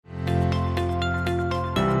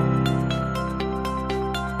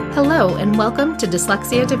Hello, and welcome to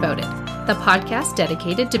Dyslexia Devoted, the podcast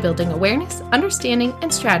dedicated to building awareness, understanding,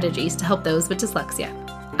 and strategies to help those with dyslexia.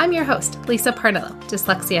 I'm your host, Lisa Parnello,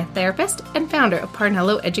 dyslexia therapist and founder of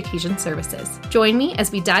Parnello Education Services. Join me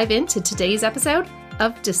as we dive into today's episode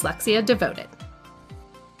of Dyslexia Devoted.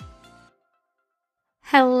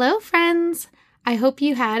 Hello, friends! I hope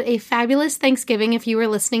you had a fabulous Thanksgiving if you were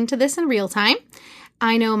listening to this in real time.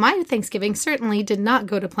 I know my Thanksgiving certainly did not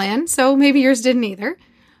go to plan, so maybe yours didn't either.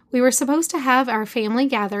 We were supposed to have our family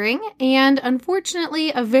gathering, and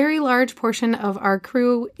unfortunately, a very large portion of our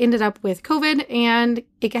crew ended up with COVID, and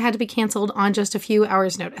it had to be canceled on just a few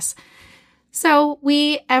hours' notice. So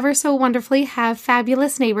we ever so wonderfully have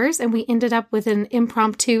fabulous neighbors, and we ended up with an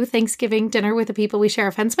impromptu Thanksgiving dinner with the people we share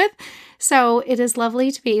a fence with. So it is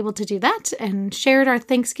lovely to be able to do that and shared our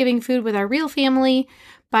Thanksgiving food with our real family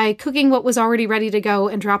by cooking what was already ready to go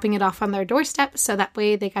and dropping it off on their doorstep, so that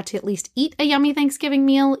way they got to at least eat a yummy Thanksgiving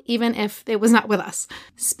meal, even if it was not with us.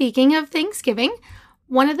 Speaking of Thanksgiving,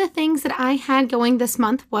 one of the things that I had going this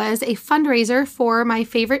month was a fundraiser for my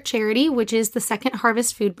favorite charity, which is the Second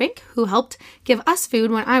Harvest Food Bank, who helped give us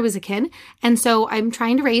food when I was a kid. And so I'm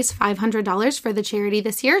trying to raise $500 for the charity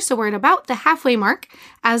this year. So we're at about the halfway mark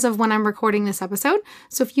as of when I'm recording this episode.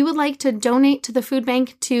 So if you would like to donate to the food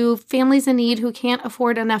bank to families in need who can't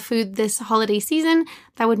afford enough food this holiday season,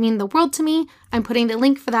 that would mean the world to me. I'm putting the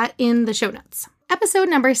link for that in the show notes. Episode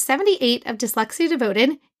number 78 of Dyslexia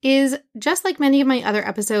Devoted is, just like many of my other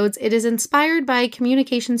episodes, it is inspired by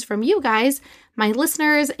communications from you guys, my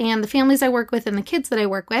listeners, and the families I work with and the kids that I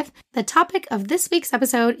work with. The topic of this week's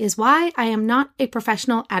episode is why I am not a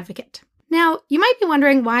professional advocate. Now, you might be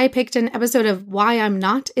wondering why I picked an episode of why I'm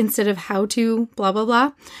not instead of how to blah, blah,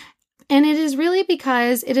 blah. And it is really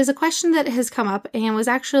because it is a question that has come up and was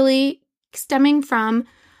actually stemming from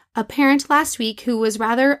a parent last week who was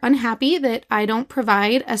rather unhappy that I don't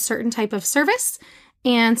provide a certain type of service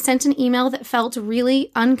and sent an email that felt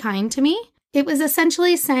really unkind to me. It was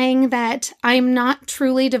essentially saying that I'm not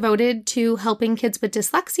truly devoted to helping kids with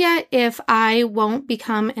dyslexia if I won't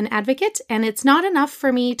become an advocate, and it's not enough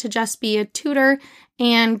for me to just be a tutor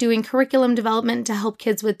and doing curriculum development to help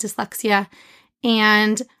kids with dyslexia,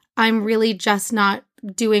 and I'm really just not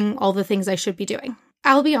doing all the things I should be doing.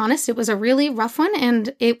 I'll be honest, it was a really rough one,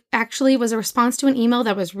 and it actually was a response to an email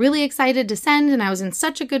that I was really excited to send, and I was in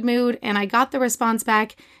such a good mood, and I got the response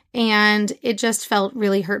back, and it just felt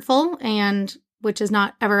really hurtful, and which is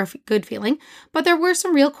not ever a good feeling. But there were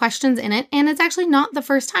some real questions in it, and it's actually not the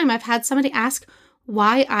first time I've had somebody ask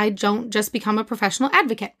why I don't just become a professional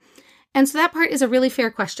advocate. And so that part is a really fair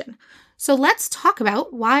question. So let's talk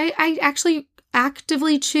about why I actually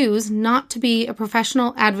actively choose not to be a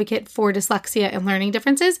professional advocate for dyslexia and learning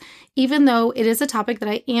differences, even though it is a topic that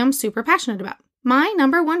I am super passionate about. My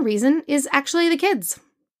number one reason is actually the kids.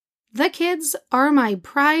 The kids are my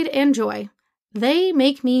pride and joy. They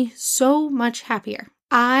make me so much happier.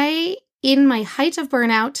 In my height of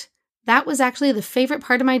burnout, that was actually the favorite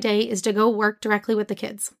part of my day, is to go work directly with the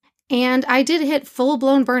kids. And I did hit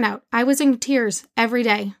full-blown burnout. I was in tears every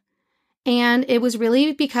day. And it was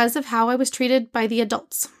really because of how I was treated by the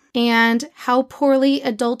adults. And how poorly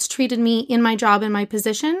adults treated me in my job and my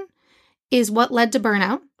position is what led to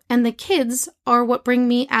burnout. And the kids are what bring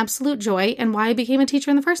me absolute joy and why I became a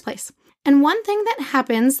teacher in the first place. And one thing that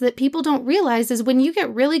happens that people don't realize is when you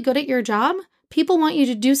get really good at your job, people want you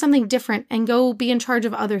to do something different and go be in charge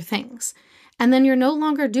of other things. And then you're no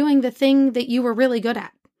longer doing the thing that you were really good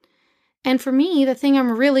at. And for me, the thing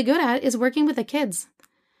I'm really good at is working with the kids.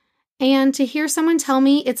 And to hear someone tell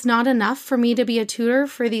me it's not enough for me to be a tutor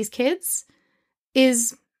for these kids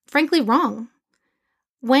is frankly wrong.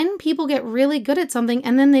 When people get really good at something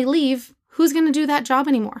and then they leave, who's going to do that job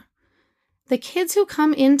anymore? The kids who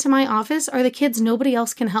come into my office are the kids nobody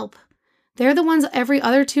else can help. They're the ones every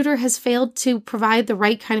other tutor has failed to provide the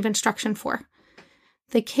right kind of instruction for.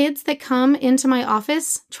 The kids that come into my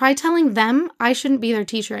office, try telling them I shouldn't be their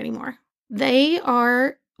teacher anymore. They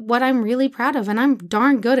are what I'm really proud of, and I'm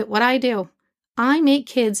darn good at what I do. I make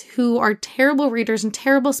kids who are terrible readers and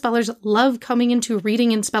terrible spellers love coming into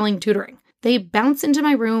reading and spelling tutoring. They bounce into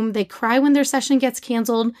my room, they cry when their session gets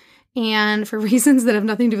canceled, and for reasons that have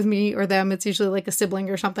nothing to do with me or them, it's usually like a sibling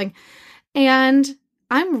or something. And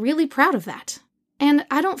I'm really proud of that. And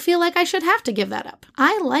I don't feel like I should have to give that up.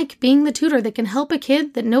 I like being the tutor that can help a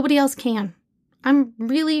kid that nobody else can. I'm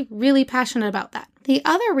really, really passionate about that. The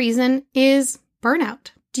other reason is burnout.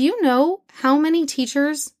 Do you know how many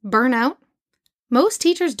teachers burn out? Most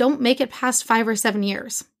teachers don't make it past 5 or 7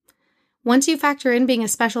 years. Once you factor in being a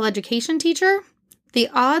special education teacher, the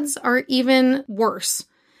odds are even worse.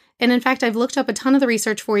 And in fact, I've looked up a ton of the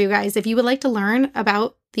research for you guys. If you would like to learn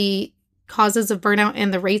about the causes of burnout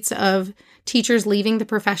and the rates of teachers leaving the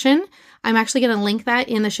profession. I'm actually going to link that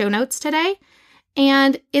in the show notes today.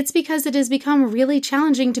 And it's because it has become really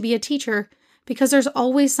challenging to be a teacher because there's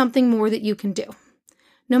always something more that you can do.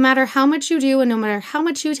 No matter how much you do and no matter how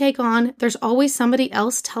much you take on, there's always somebody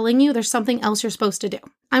else telling you there's something else you're supposed to do.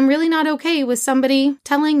 I'm really not okay with somebody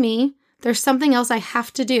telling me there's something else I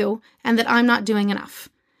have to do and that I'm not doing enough.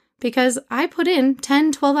 Because I put in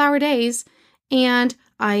 10, 12-hour days and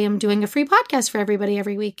I am doing a free podcast for everybody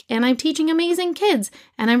every week, and I'm teaching amazing kids,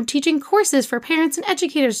 and I'm teaching courses for parents and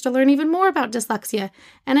educators to learn even more about dyslexia,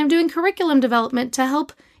 and I'm doing curriculum development to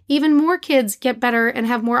help even more kids get better and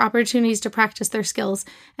have more opportunities to practice their skills,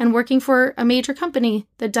 and working for a major company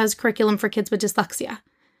that does curriculum for kids with dyslexia.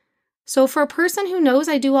 So for a person who knows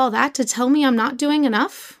I do all that to tell me I'm not doing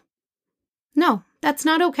enough, no, that's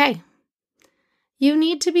not okay. You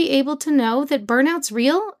need to be able to know that burnout's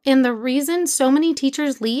real, and the reason so many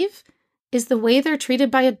teachers leave is the way they're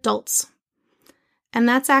treated by adults. And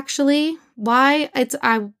that's actually why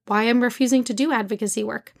I'm refusing to do advocacy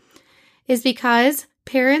work, is because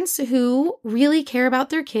parents who really care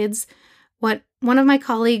about their kids, what one of my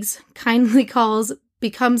colleagues kindly calls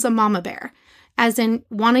becomes a mama bear, as in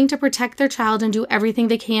wanting to protect their child and do everything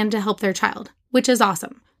they can to help their child, which is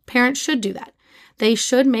awesome. Parents should do that. They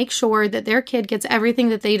should make sure that their kid gets everything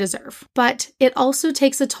that they deserve. But it also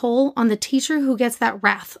takes a toll on the teacher who gets that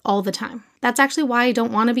wrath all the time. That's actually why I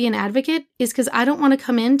don't want to be an advocate, is because I don't want to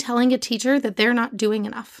come in telling a teacher that they're not doing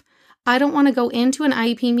enough. I don't want to go into an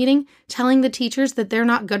IEP meeting telling the teachers that they're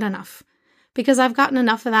not good enough, because I've gotten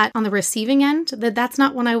enough of that on the receiving end that that's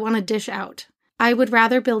not what I want to dish out. I would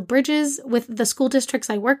rather build bridges with the school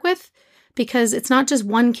districts I work with, because it's not just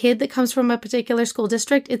one kid that comes from a particular school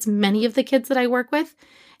district, it's many of the kids that I work with.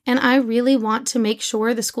 And I really want to make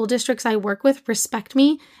sure the school districts I work with respect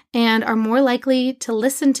me and are more likely to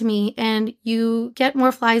listen to me, and you get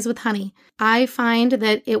more flies with honey. I find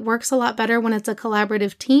that it works a lot better when it's a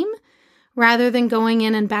collaborative team rather than going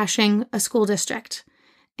in and bashing a school district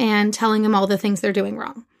and telling them all the things they're doing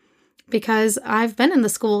wrong. Because I've been in the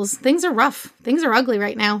schools. Things are rough. Things are ugly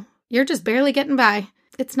right now. You're just barely getting by.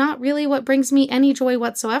 It's not really what brings me any joy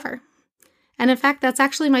whatsoever. And in fact, that's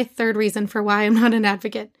actually my third reason for why I'm not an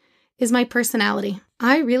advocate, is my personality.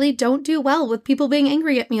 I really don't do well with people being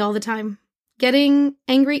angry at me all the time. Getting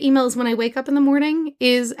angry emails when I wake up in the morning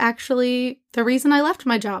is actually the reason I left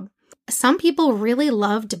my job. Some people really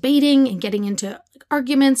love debating and getting into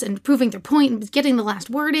arguments and proving their point and getting the last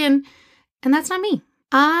word in, and that's not me.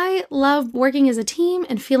 I love working as a team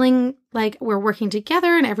and feeling like we're working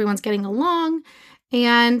together and everyone's getting along.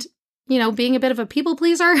 And, being a bit of a people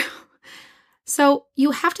pleaser. So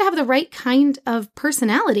you have to have the right kind of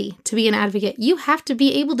personality to be an advocate. You have to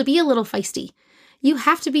be able to be a little feisty. You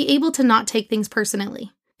have to be able to not take things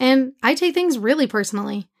personally. And I take things really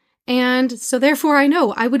personally. And so therefore I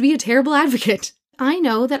know I would be a terrible advocate. I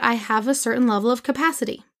know that I have a certain level of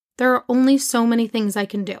capacity. There are only so many things I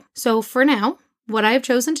can do. So for now, what I have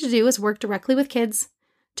chosen to do is work directly with kids,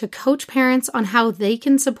 to coach parents on how they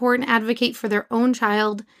can support and advocate for their own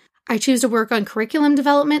child. I choose to work on curriculum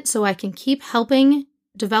development so I can keep helping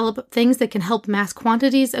develop things that can help mass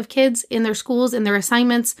quantities of kids in their schools, in their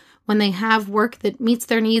assignments, when they have work that meets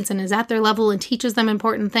their needs and is at their level and teaches them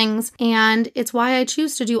important things. And it's why I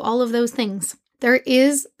choose to do all of those things. There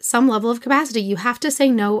is some level of capacity. You have to say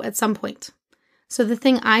no at some point. So the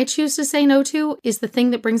thing I choose to say no to is the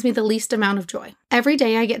thing that brings me the least amount of joy. Every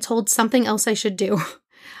day I get told something else I should do.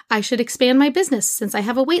 I should expand my business since I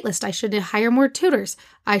have a wait list. I should hire more tutors.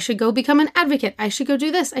 I should go become an advocate. I should go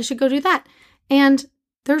do this. I should go do that. And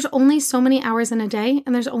there's only so many hours in a day,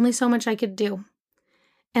 and there's only so much I could do.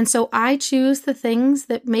 And so I choose the things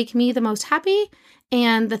that make me the most happy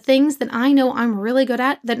and the things that I know I'm really good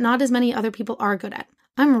at that not as many other people are good at.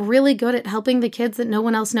 I'm really good at helping the kids that no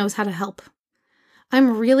one else knows how to help.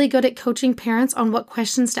 I'm really good at coaching parents on what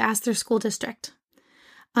questions to ask their school district.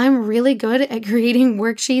 I'm really good at creating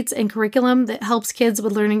worksheets and curriculum that helps kids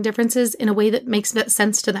with learning differences in a way that makes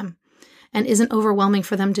sense to them and isn't overwhelming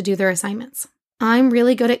for them to do their assignments. I'm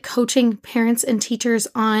really good at coaching parents and teachers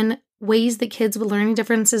on ways that kids with learning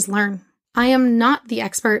differences learn. I am not the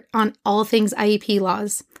expert on all things IEP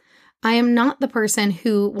laws. I am not the person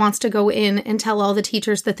who wants to go in and tell all the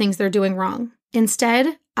teachers the things they're doing wrong.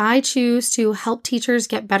 Instead, I choose to help teachers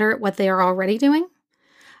get better at what they are already doing.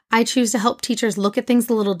 I choose to help teachers look at things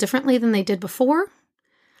a little differently than they did before.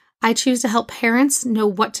 I choose to help parents know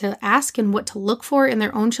what to ask and what to look for in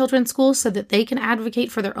their own children's schools so that they can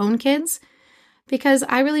advocate for their own kids, because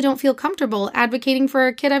I really don't feel comfortable advocating for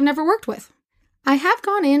a kid I've never worked with. I have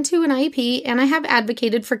gone into an IEP and I have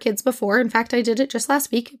advocated for kids before. In fact, I did it just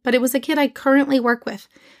last week, but it was a kid I currently work with,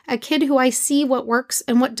 a kid who I see what works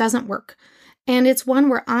and what doesn't work. And it's one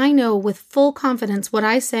where I know with full confidence what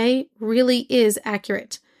I say really is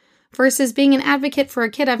accurate. Versus being an advocate for a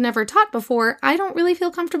kid I've never taught before, I don't really feel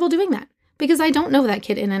comfortable doing that because I don't know that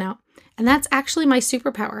kid in and out. And that's actually my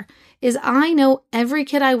superpower, is I know every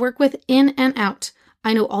kid I work with in and out.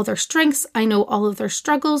 I know all their strengths. I know all of their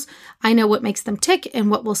struggles. I know what makes them tick and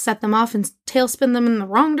what will set them off and tailspin them in the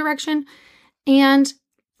wrong direction. And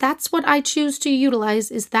that's what I choose to utilize,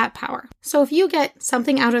 is that power. So if you get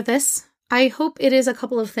something out of this, I hope it is a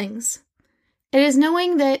couple of things. It is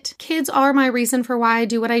knowing that kids are my reason for why I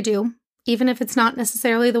do what I do, even if it's not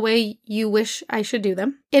necessarily the way you wish I should do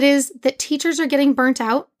them. It is that teachers are getting burnt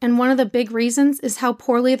out, and one of the big reasons is how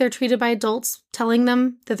poorly they're treated by adults, telling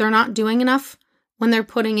them that they're not doing enough when they're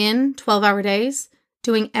putting in 12-hour days,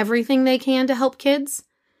 doing everything they can to help kids,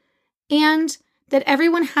 and that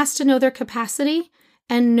everyone has to know their capacity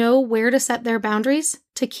and know where to set their boundaries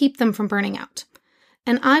to keep them from burning out.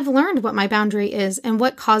 And I've learned what my boundary is and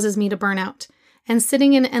what causes me to burn out. And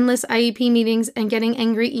sitting in endless IEP meetings and getting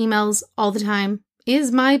angry emails all the time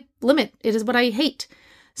is my limit. It is what I hate.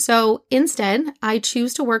 So instead, I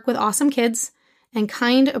choose to work with awesome kids and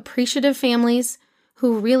kind, appreciative families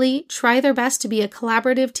who really try their best to be a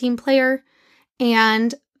collaborative team player,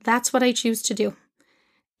 and that's what I choose to do.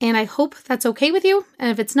 And I hope that's okay with you, and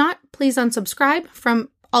if it's not, please unsubscribe from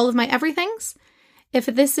all of my everythings. If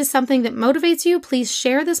this is something that motivates you, please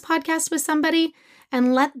share this podcast with somebody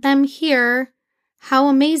and let them hear how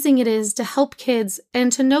amazing it is to help kids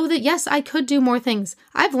and to know that, yes, I could do more things.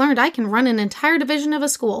 I've learned I can run an entire division of a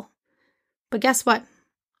school. But guess what?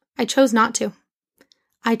 I chose not to.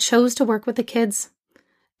 I chose to work with the kids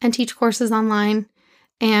and teach courses online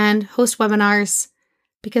and host webinars,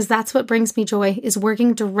 because that's what brings me joy, is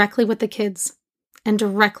working directly with the kids and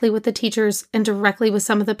directly with the teachers and directly with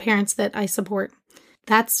some of the parents that I support.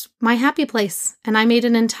 That's my happy place, and I made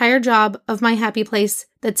an entire job of my happy place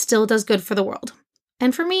that still does good for the world.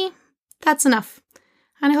 And for me, that's enough.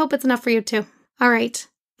 And I hope it's enough for you too. All right,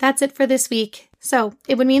 that's it for this week. So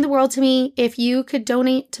it would mean the world to me if you could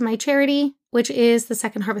donate to my charity, which is the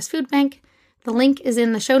Second Harvest Food Bank. The link is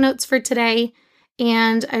in the show notes for today,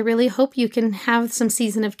 and I really hope you can have some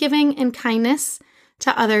season of giving and kindness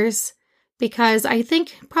to others, because I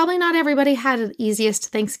think probably not everybody had the easiest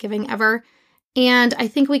Thanksgiving ever, and I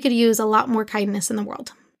think we could use a lot more kindness in the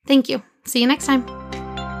world. Thank you. See you next time.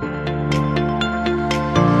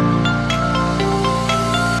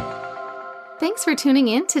 Thanks for tuning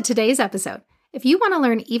in to today's episode. If you want to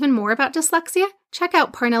learn even more about dyslexia, check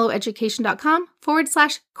out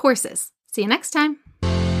parnelloeducation.com/courses. See you next time.